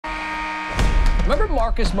Remember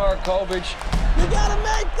Marcus Markovich? You gotta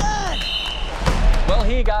make that! Well,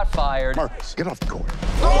 he got fired. Marcus, get off the court.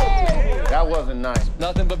 Oh! That wasn't nice.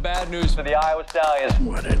 Nothing but bad news for the Iowa Stallions.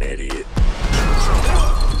 What an idiot.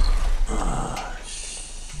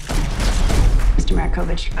 Mr.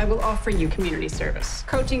 Markovich, I will offer you community service.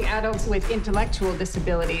 Coaching adults with intellectual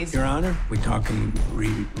disabilities. Your Honor, we talking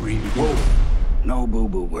Whoa. No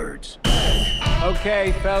boo-boo words.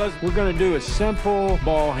 Okay, fellas, we're gonna do a simple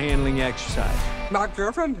ball handling exercise. My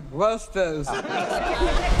girlfriend loves this.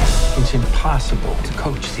 It's impossible to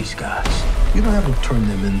coach these guys. You don't have to turn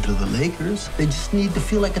them into the Lakers. They just need to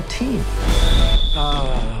feel like a team.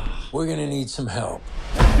 We're gonna need some help.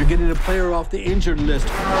 You're getting a player off the injured list.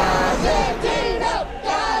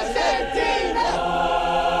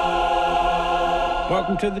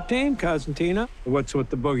 Welcome to the team, Cosentina. What's with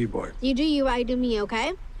the boogie board? You do you, I do me,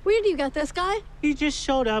 okay? Where do you got this guy? He just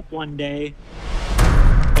showed up one day.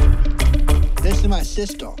 This is my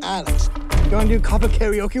sister, Alex. You wanna do cover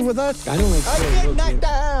karaoke with us? I don't like I get knocked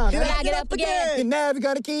down. Can I get up again? You're never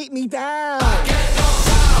gonna keep me down.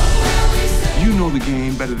 You know the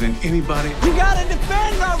game better than anybody. You gotta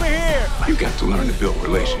defend over here. You got to learn to build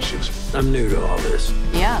relationships. I'm new to all this.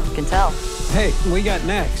 Yeah, can tell. Hey, we got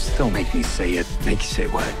next. Don't make me say it. Make you say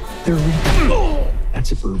what?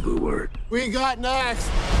 That's a boo-boo word. We got next.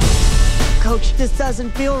 Coach, this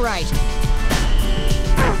doesn't feel right.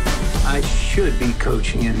 I should be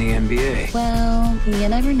coaching in the NBA. Well, you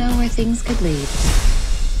never know where things could lead.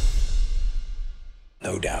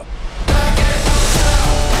 No doubt.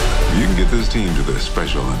 You can get this team to the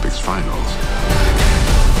Special Olympics finals.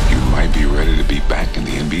 You might be ready to be back in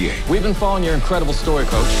the NBA. We've been following your incredible story,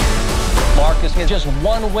 Coach. Marcus is just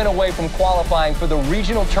one win away from qualifying for the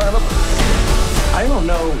regional tournament. I don't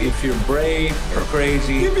know if you're brave or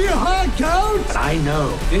crazy, Give me a hug, coach. but I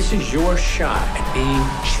know this is your shot at being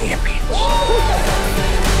champions.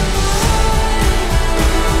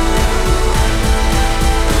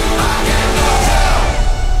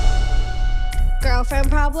 Girlfriend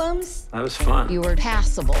problems? That was fun. You were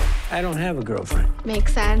passable. I don't have a girlfriend.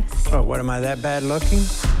 Makes sense. Oh, what, am I that bad looking?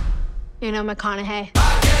 You know, McConaughey.